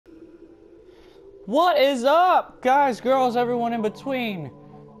What is up, guys, girls, everyone in between?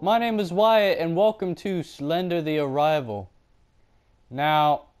 My name is Wyatt, and welcome to Slender the Arrival.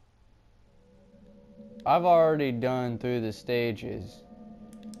 Now, I've already done through the stages,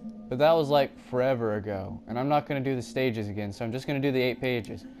 but that was like forever ago, and I'm not going to do the stages again, so I'm just going to do the 8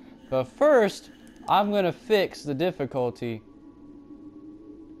 pages. But first, I'm going to fix the difficulty.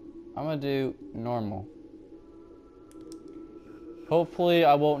 I'm going to do normal. Hopefully,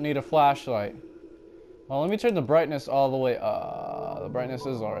 I won't need a flashlight. Well, let me turn the brightness all the way up. The brightness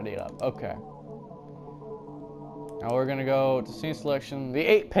is already up. Okay. Now we're going to go to scene selection, the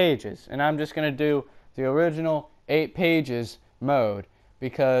 8 pages. And I'm just going to do the original 8 pages mode.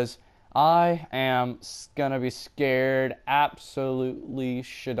 Because I am going to be scared absolutely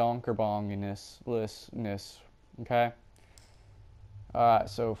shadonkerbonginess. Okay? Alright,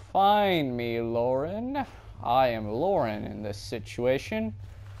 so find me, Lauren. I am Lauren in this situation.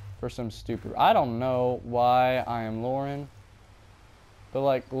 For some stupid... I don't know why I am Lauren. But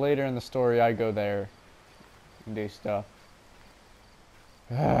like later in the story I go there and do stuff.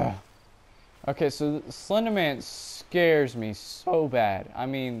 Okay, so Slender Man scares me so bad. I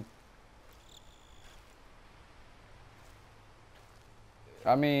mean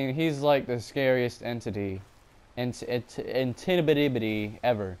he's like the scariest entity entity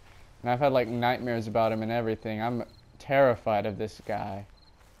ever. And I've had like nightmares about him and everything. I'm terrified of this guy.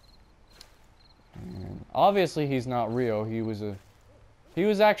 And obviously he's not real. He was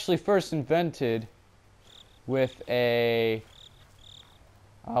actually first invented with a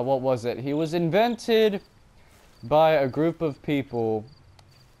what was it? He was invented by a group of people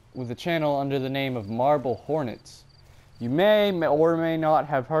with a channel under the name of Marble Hornets. You may or may not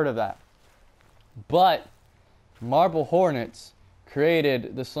have heard of that. But Marble Hornets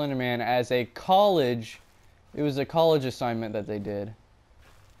created the Slender Man as a college. It was a college assignment that they did.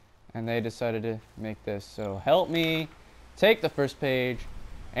 And they decided to make this. So help me take the first page,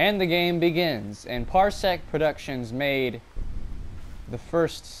 and the game begins. And Parsec Productions made the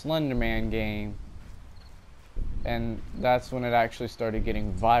first Slender Man game, and that's when it actually started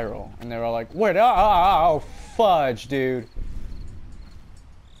getting viral. And they were all like, "Wait, oh fudge, dude!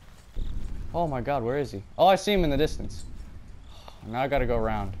 Oh my God, where is he? Oh, I see him in the distance. Now I gotta go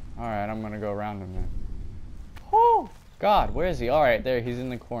around. All right, I'm gonna go around him then. Oh God, where is he? All right, there, he's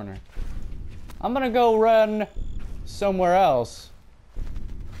in the corner. I'm gonna go run somewhere else.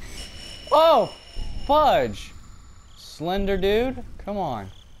 Oh, fudge. Slender dude, come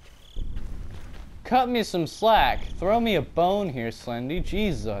on. Cut me some slack. Throw me a bone here, Slendy.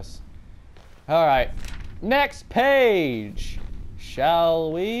 Jesus. All right, next page.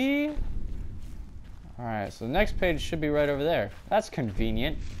 Shall we? All right, so the next page should be right over there. That's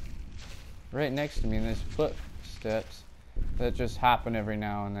convenient. Right next to me, and there's footsteps that just happen every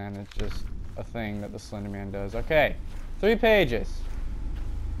now and then. It's just a thing that the Slender Man does. Okay, 3 pages.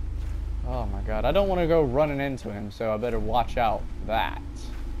 Oh my God, I don't want to go running into him, so I better watch out for that.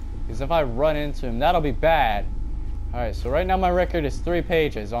 Because if I run into him, that'll be bad. Alright, so right now my record is 3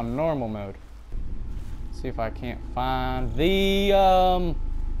 pages on normal mode. Let's see if I can't find the,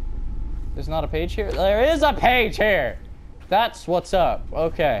 there's not a page here? There is a page here! That's what's up.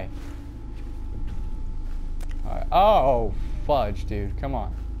 Okay. Alright. Oh, fudge, dude. Come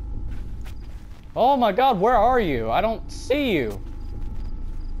on. Oh my God, where are you? I don't see you.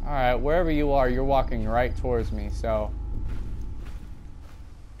 Alright, wherever you are, you're walking right towards me, so...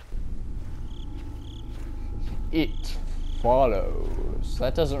 It follows.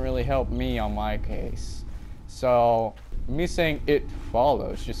 That doesn't really help me on my case. So, me saying it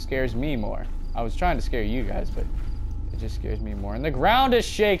follows just scares me more. I was trying to scare you guys, but it just scares me more. And the ground is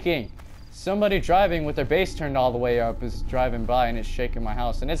shaking! Somebody driving with their bass turned all the way up is driving by and it's shaking my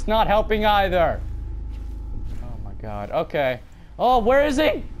house. And it's not helping either! Oh my God. Okay. Oh, where is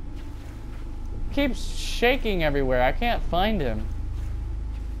he? Keeps shaking everywhere. I can't find him.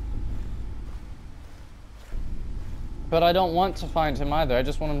 But I don't want to find him either. I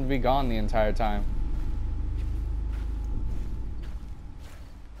just want him to be gone the entire time.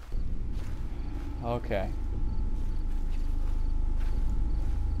 Okay.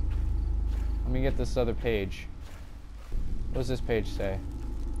 Let me get this other page. What does this page say?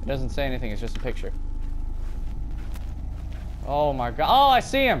 It doesn't say anything, it's just a picture. Oh my God. Oh, I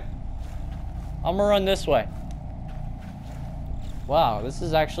see him! I'm gonna run this way. Wow, this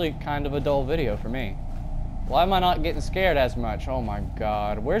is actually kind of a dull video for me. Why am I not getting scared as much? Oh my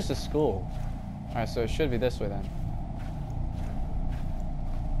God. Where's the school? Alright, so it should be this way then.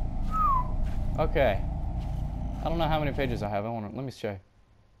 Okay. I don't know how many pages I have. Let me check.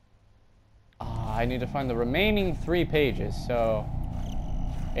 I need to find the remaining 3 pages, so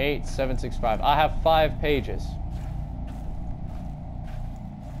 8765. I have 5 pages.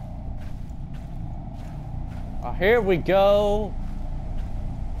 Oh, here we go.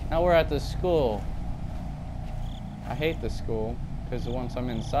 Now we're at the school. I hate the school because once I'm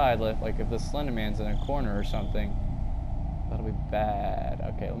inside, like if the Slender Man's in a corner or something, that'll be bad.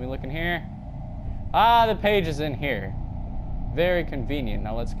 Okay, let me look in here. Ah, the page is in here. Very convenient.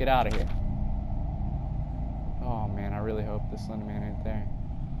 Now let's get out of here. Oh man, I really hope the Slender Man ain't there.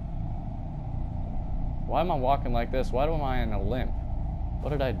 Why am I walking like this? Why am I in a limp? What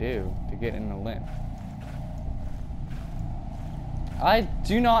did I do to get in a limp? I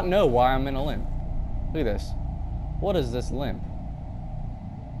do not know why I'm in a limp. Look at this. What is this limp?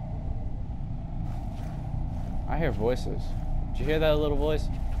 I hear voices. Did you hear that little voice?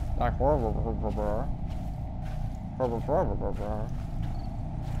 Like, oh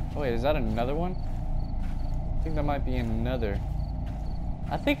wait, is that another one? I think that might be another.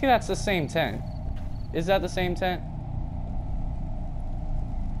 I think that's the same tent. Is that the same tent?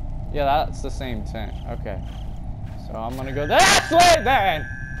 Yeah, that's the same tent. Okay. So I'm gonna go this way then!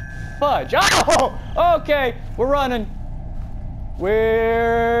 Fudge! Oh! Okay, we're running.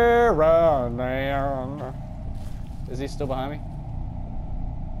 We're running. Is he still behind me?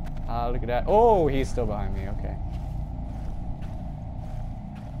 Look at that. Oh, he's still behind me. Okay.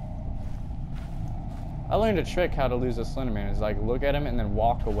 I learned a trick how to lose a Slender Man. Is like look at him and then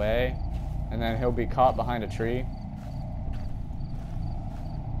walk away, and then he'll be caught behind a tree.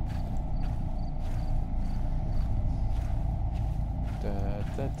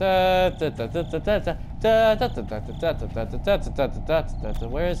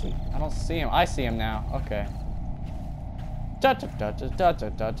 Where is he? I don't see him. I see him now. Okay.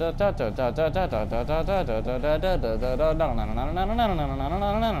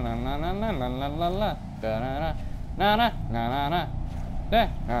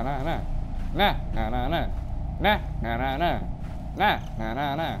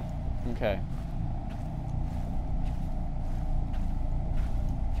 Okay.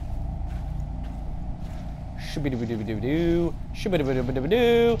 Shoo-ba-doo-ba-doo-ba-doo,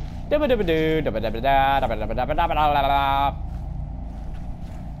 shoo-ba-doo-ba-doo-ba-doo, da-ba-da-ba-doo, da-ba-da-ba-da-ba-da-ba-da-ba-da-ba-da.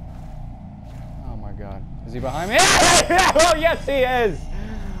 Oh my God. Is he behind me? Oh, yes, he is.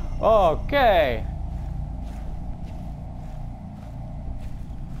 Okay.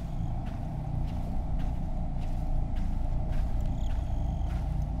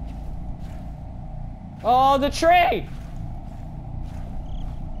 Oh, the tree!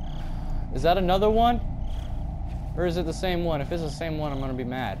 Is that another one? Or is it the same one? If it's the same one, I'm gonna be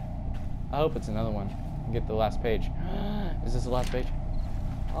mad. I hope it's another one. Get the last page. Is this the last page?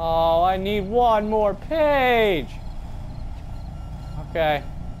 Oh, I need one more page! Okay.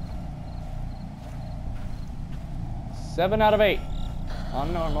 7 out of 8.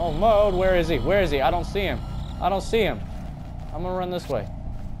 On normal mode. Where is he? Where is he? I don't see him. I don't see him. I'm gonna run this way.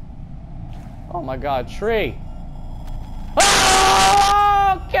 Oh my God, tree.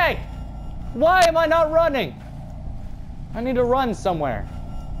 Oh, okay. Why am I not running? I need to run somewhere.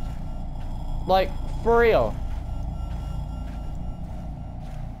 Like, for real.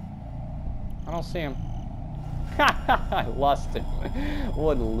 I don't see him. I lost it.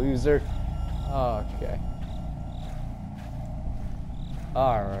 What a loser. Okay.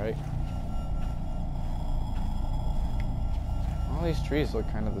 Alright. All these trees look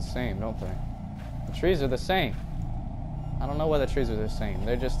kind of the same, don't they? The trees are the same. I don't know why the trees are the same.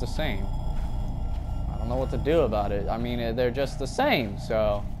 They're just the same. I don't know what to do about it. I mean, they're just the same,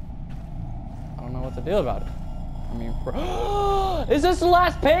 so I don't know what to do about it. I mean, is this the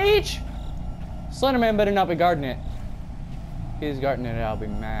last page? Slender Man better not be guarding it. If he's guarding it, I'll be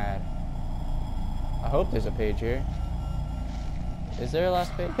mad. I hope there's a page here. Is there a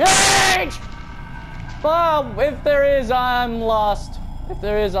last page? Page! Well, if there is, I'm lost. If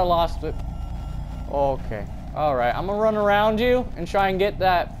there is, I lost it. Okay. Alright, I'm gonna run around you and try and get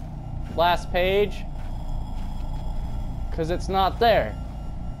that last page. Because it's not there.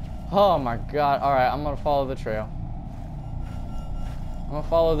 Oh my God. Alright, I'm gonna follow the trail. I'm gonna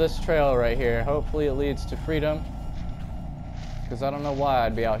follow this trail right here. Hopefully it leads to freedom. Because I don't know why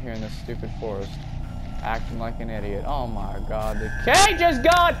I'd be out here in this stupid forest. Acting like an idiot. Oh my God. The cage is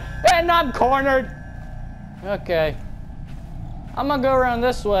gone! And I'm cornered! Okay. I'm gonna go around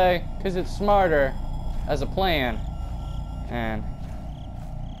this way. Because it's smarter. As a plan. And...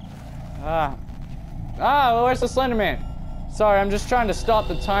 where's the Slender Man? Sorry, I'm just trying to stop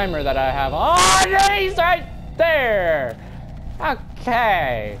the timer that I have. Oh, he's right there!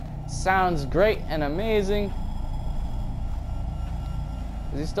 Okay. Sounds great and amazing.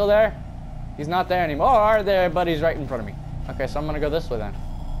 Is he still there? He's not there anymore. There, but he's right in front of me. Okay, so I'm gonna go this way then.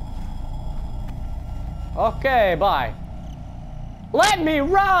 Okay, bye. Let me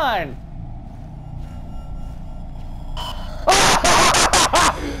run!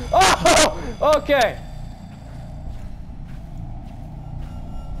 Oh, okay.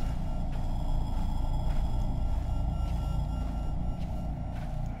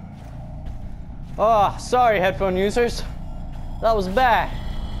 Oh, sorry, headphone users. That was bad.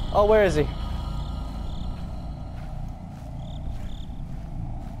 Oh, where is he?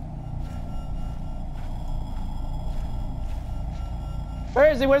 Where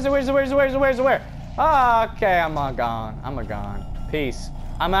is he? Where's he? Where's he? Where's he? Where's he? Where's he? Where? Oh, okay, I'm gone. I'm gone. Peace.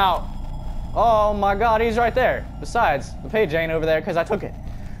 I'm out. Oh my God, he's right there. Besides, the page ain't over there because I took it.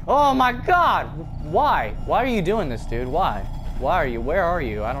 Oh my God. Why? Why are you doing this, dude? Why? Why are you? Where are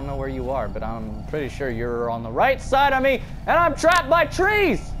you? I don't know where you are, but I'm pretty sure you're on the right side of me, and I'm trapped by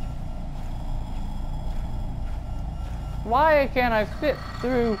trees. Why can't I fit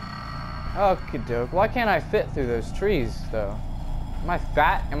through? Okie doke. Why can't I fit through those trees, though? Am I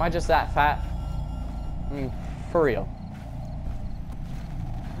fat? Am I just that fat? I mean, for real.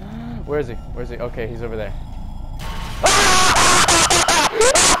 Where is he? Where is he? Okay, he's over there.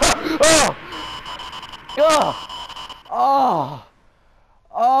 Oh! Oh! Oh!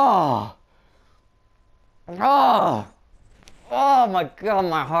 Oh! Oh! Oh my God,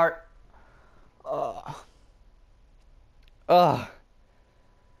 my heart. Oh! Oh!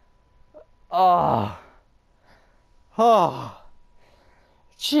 Oh! Oh!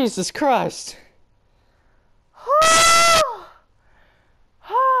 Jesus Christ!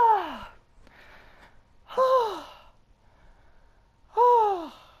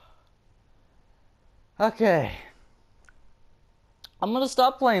 Okay. I'm gonna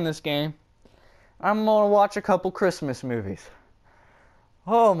stop playing this game. I'm gonna watch a couple Christmas movies.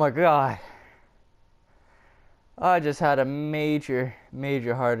 Oh my God. I just had a major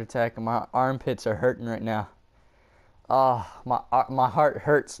heart attack and my armpits are hurting right now. Oh, my heart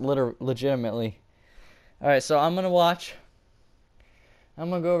hurts legitimately. Alright, so I'm gonna go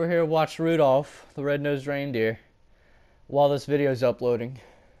over here and watch Rudolph, the Red-Nosed Reindeer, while this video is uploading.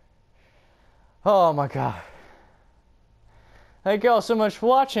 Oh my God. Thank y'all so much for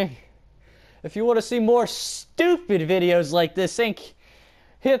watching. If you want to see more stupid videos like this,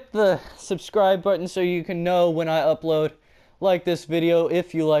 hit the subscribe button so you can know when I upload. Like this video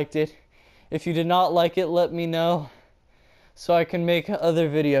if you liked it. If you did not like it, let me know so I can make other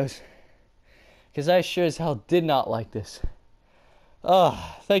videos. Because I sure as hell did not like this.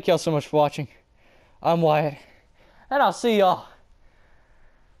 Thank y'all so much for watching. I'm Wyatt. And I'll see y'all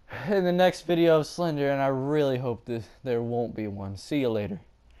in the next video of Slender, and I really hope there won't be one. See you later.